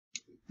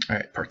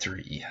Alright, part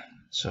 3.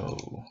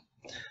 So,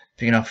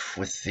 picking off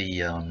with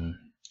the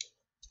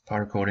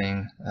powder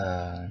coating,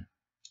 turned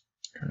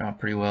out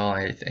pretty well.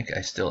 I think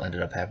I still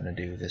ended up having to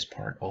do this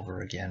part over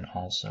again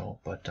also,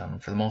 but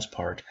for the most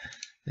part,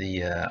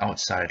 the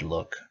outside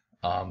look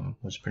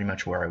was pretty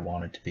much where I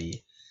wanted to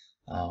be,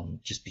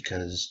 just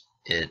because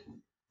it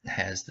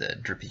has the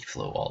drippy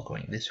flow all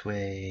going this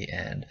way,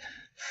 and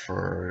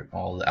for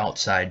all the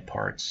outside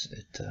parts,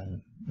 it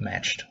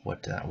matched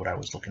what I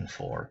was looking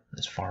for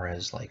as far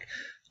as like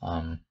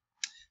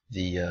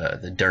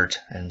the dirt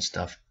and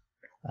stuff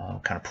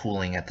kind of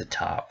pooling at the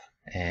top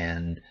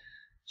and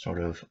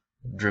sort of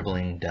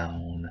dribbling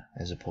down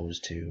as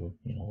opposed to,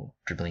 you know,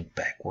 dribbling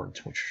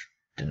backwards, which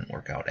didn't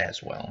work out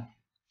as well.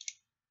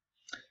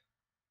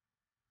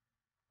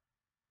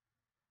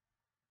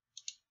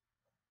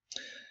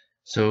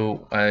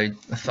 So I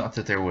thought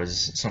that there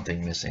was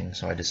something missing,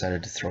 so I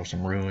decided to throw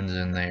some runes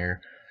in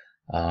there.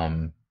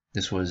 I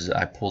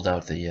pulled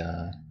out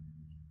the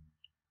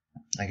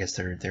I guess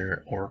they're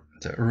the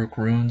Uruk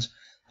runes.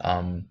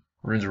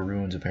 Runes are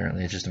runes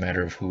apparently. It's just a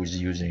matter of who's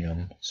using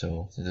them.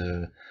 So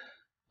the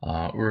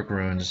Uruk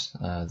runes,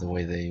 the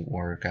way they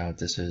work out,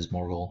 this is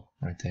Morgul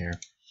right there,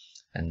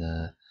 and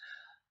the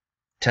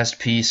test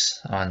piece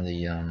on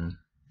the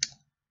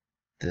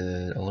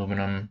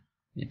aluminum,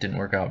 it didn't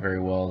work out very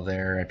well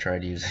there. I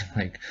tried using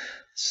like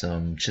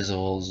some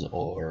chisels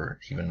or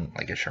even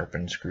like a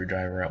sharpened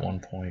screwdriver at one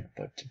point,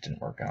 but it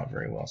didn't work out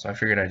very well. So I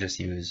figured I'd just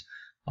use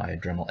my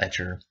Dremel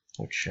etcher,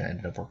 which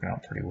ended up working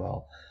out pretty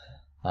well.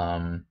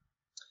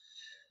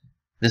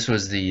 This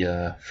was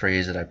the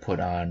phrase that I put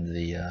on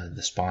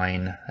the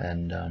spine,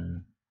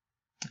 and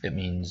it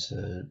means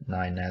 9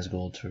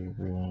 Nazgul to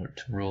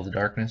rule the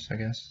darkness, I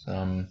guess.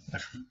 I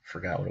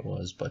forgot what it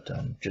was, but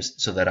just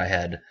so that I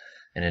had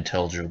an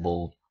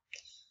intelligible,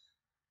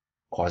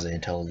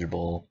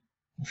 quasi-intelligible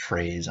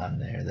phrase on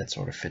there that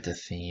sort of fit the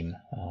theme.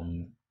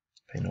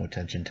 Pay no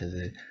attention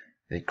to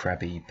the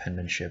crappy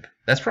penmanship.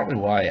 That's probably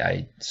why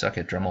I suck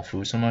at Dremel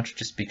Foo so much,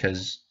 just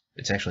because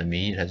it's actually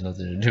me. It has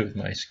nothing to do with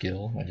my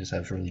skill. I just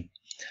have really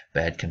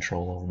bad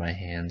control over my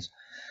hands.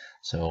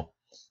 So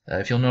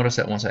if you'll notice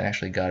that once I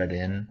actually got it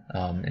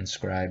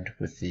inscribed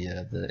with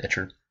the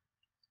etcher,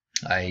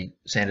 I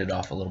sanded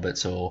off a little bit,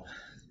 so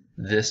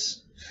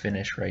this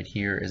finish right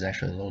here is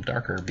actually a little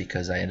darker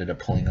because I ended up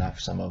pulling off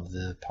some of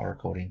the powder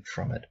coating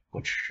from it,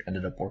 which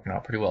ended up working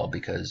out pretty well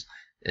because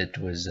it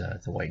was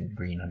the white and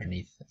green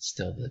underneath. It's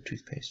still the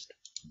toothpaste.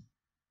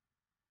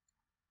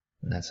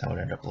 And that's how it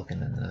ended up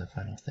looking in the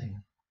final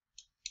thing.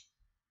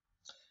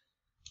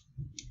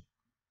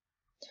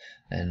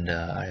 And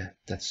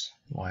that's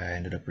why I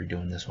ended up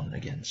redoing this one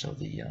again, so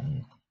the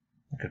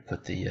I could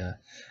put the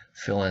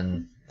fill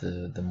in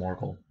the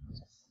Morgul.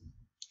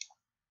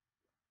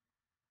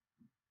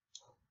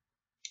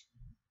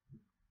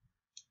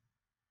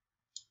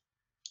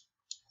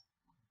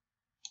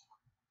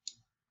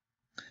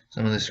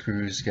 Some of the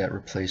screws got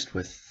replaced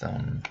with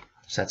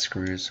set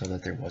screws so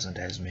that there wasn't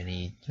as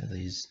many of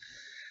these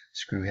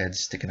screw heads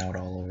sticking out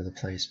all over the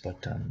place,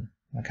 but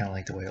I kind of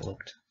like the way it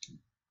looked.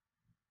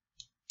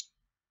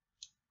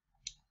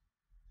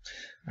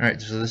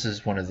 Alright, so this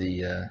is one of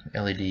the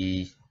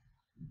LED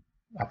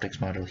optics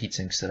module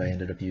heatsinks that I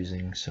ended up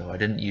using. So I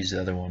didn't use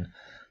the other one.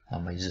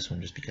 I used this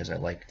one just because I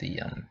like the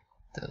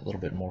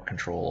little bit more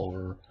control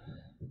over.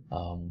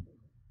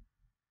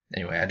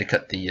 Anyway, I had to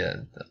cut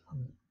the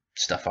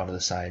stuff out of the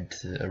side.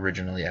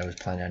 Originally, I was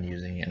planning on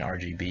using an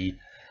RGB.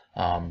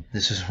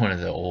 This is one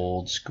of the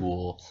old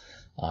school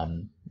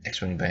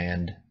X-Wing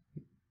band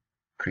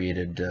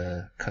created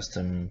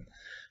custom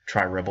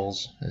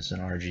Tri-Rebels as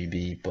an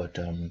RGB, but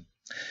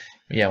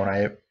yeah, when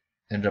I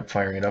ended up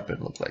firing it up,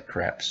 it looked like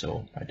crap,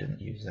 so I didn't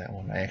use that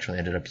one. I actually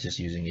ended up just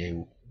using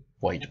a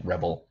white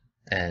Rebel,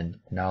 and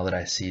now that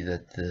I see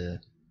that the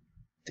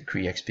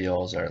Kree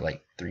XPLs are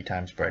like 3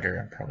 times brighter,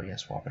 I'm probably going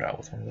to swap it out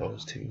with one of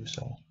those too.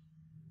 So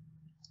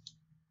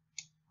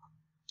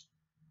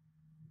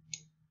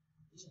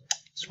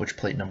switch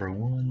plate number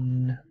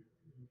 1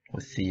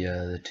 with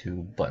the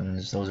 2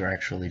 buttons. Those are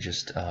actually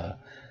just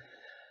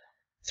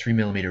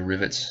 3mm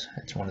rivets.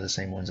 It's one of the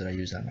same ones that I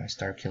used on my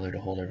Star Killer to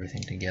hold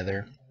everything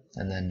together.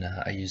 And then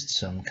I used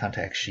some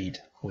contact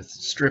sheet with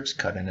strips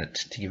cut in it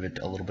to give it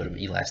a little bit of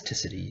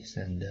elasticity,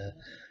 and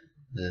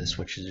the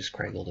switch is just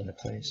craggled into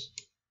place.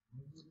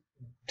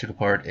 Took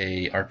apart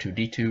a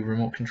R2-D2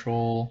 remote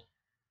control.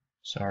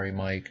 Sorry,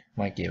 Mike.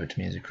 Mike gave it to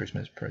me as a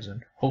Christmas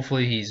present.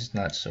 Hopefully he's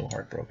not so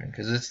heartbroken,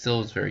 because it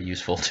still is very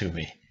useful to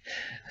me.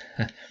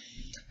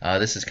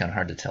 This is kind of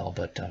hard to tell,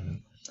 but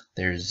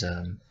there's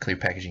clear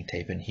packaging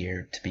tape in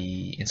here to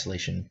be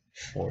insulation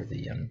for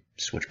the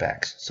switch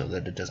backs so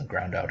that it doesn't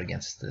ground out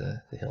against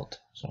the hilt.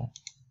 So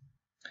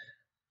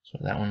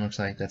that one looks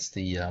like that's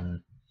the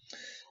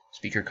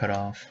speaker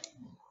cutoff.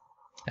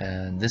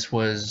 And this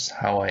was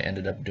how I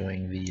ended up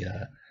doing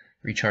the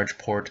recharge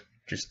port,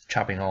 just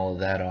chopping all of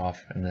that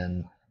off and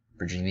then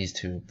bridging these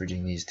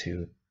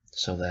two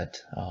so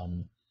that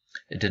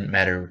it didn't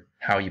matter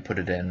how you put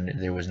it in,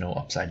 there was no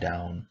upside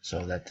down,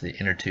 so that the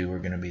inner 2 were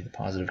going to be the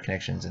positive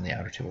connections and the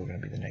outer 2 were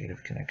going to be the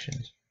negative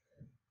connections.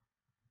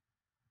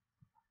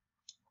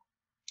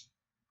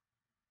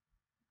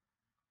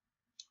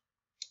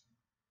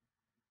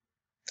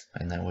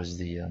 and that was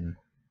the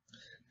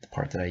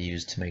part that I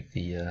used to make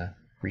the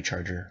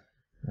recharger,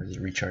 or the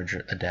recharge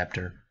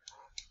adapter.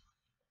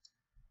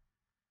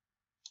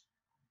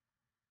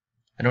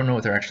 I don't know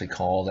what they're actually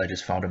called. I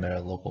just found them at a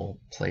local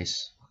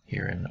place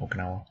here in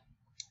Okinawa.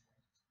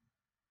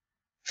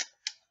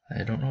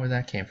 I don't know where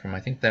that came from.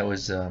 I think that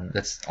was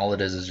that's all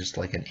it is just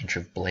like an inch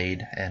of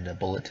blade and a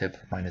bullet tip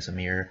minus a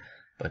mirror.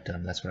 But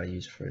that's what I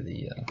use for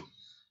the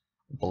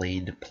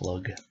blade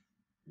plug.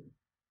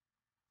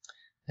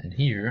 And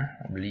here,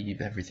 I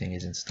believe everything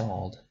is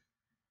installed.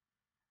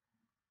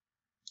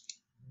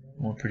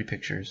 More pretty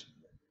pictures.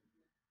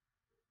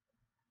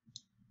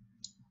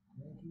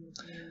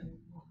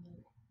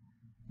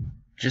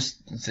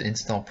 Just the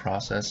install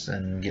process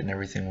and getting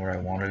everything where I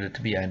wanted it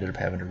to be, I ended up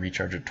having to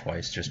recharge it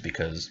twice just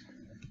because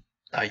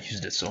I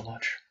used it so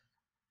much.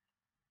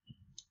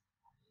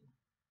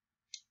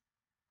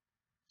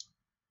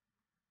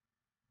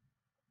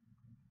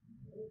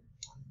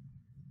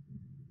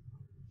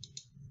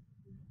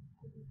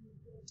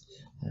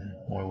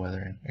 More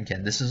weathering.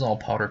 Again, this is all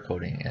powder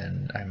coating,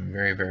 and I'm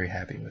very, very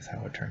happy with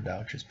how it turned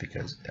out, just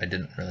because I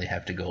didn't really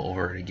have to go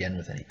over it again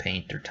with any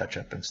paint or touch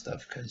up and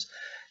stuff, because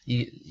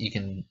you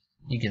can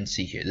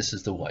see here, this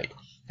is the white,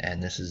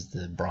 and this is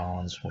the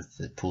bronze with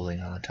the pooling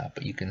on the top,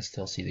 but you can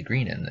still see the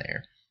green in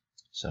there.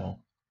 So,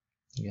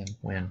 again,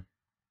 win.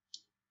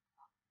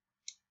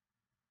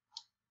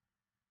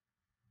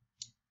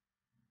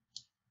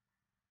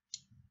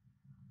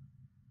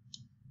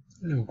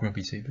 Hello,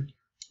 Grumpy Saber.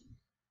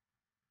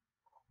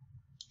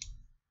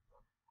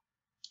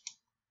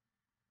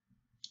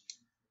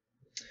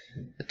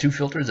 The two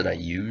filters that I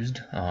used,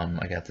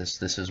 I got this.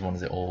 This is one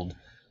of the old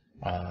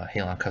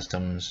Halon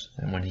Customs,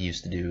 and when he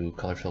used to do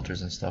color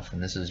filters and stuff,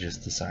 and this is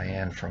just the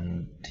cyan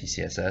from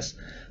TCSS.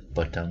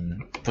 But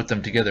put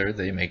them together,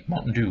 they make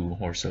Mountain Dew,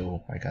 or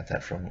so. I got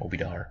that from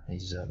Obidar.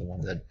 He's the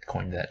one that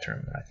coined that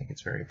term, and I think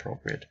it's very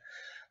appropriate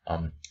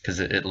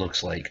because it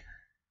looks like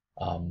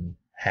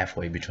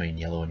halfway between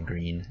yellow and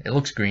green. It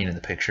looks green in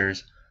the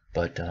pictures,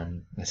 but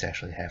it's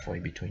actually halfway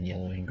between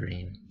yellow and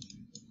green.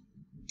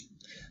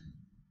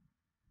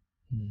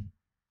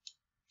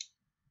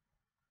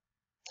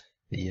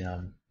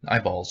 The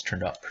eyeballs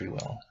turned out pretty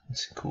well.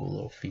 It's a cool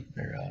little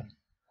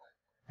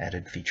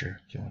added feature,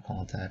 if you want to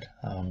call it that.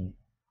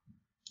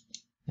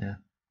 Yeah.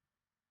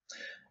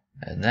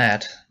 And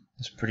that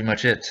is pretty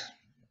much it.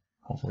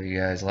 Hopefully you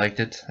guys liked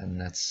it, and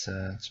that's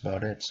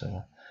about it.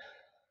 So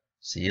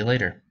see you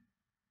later.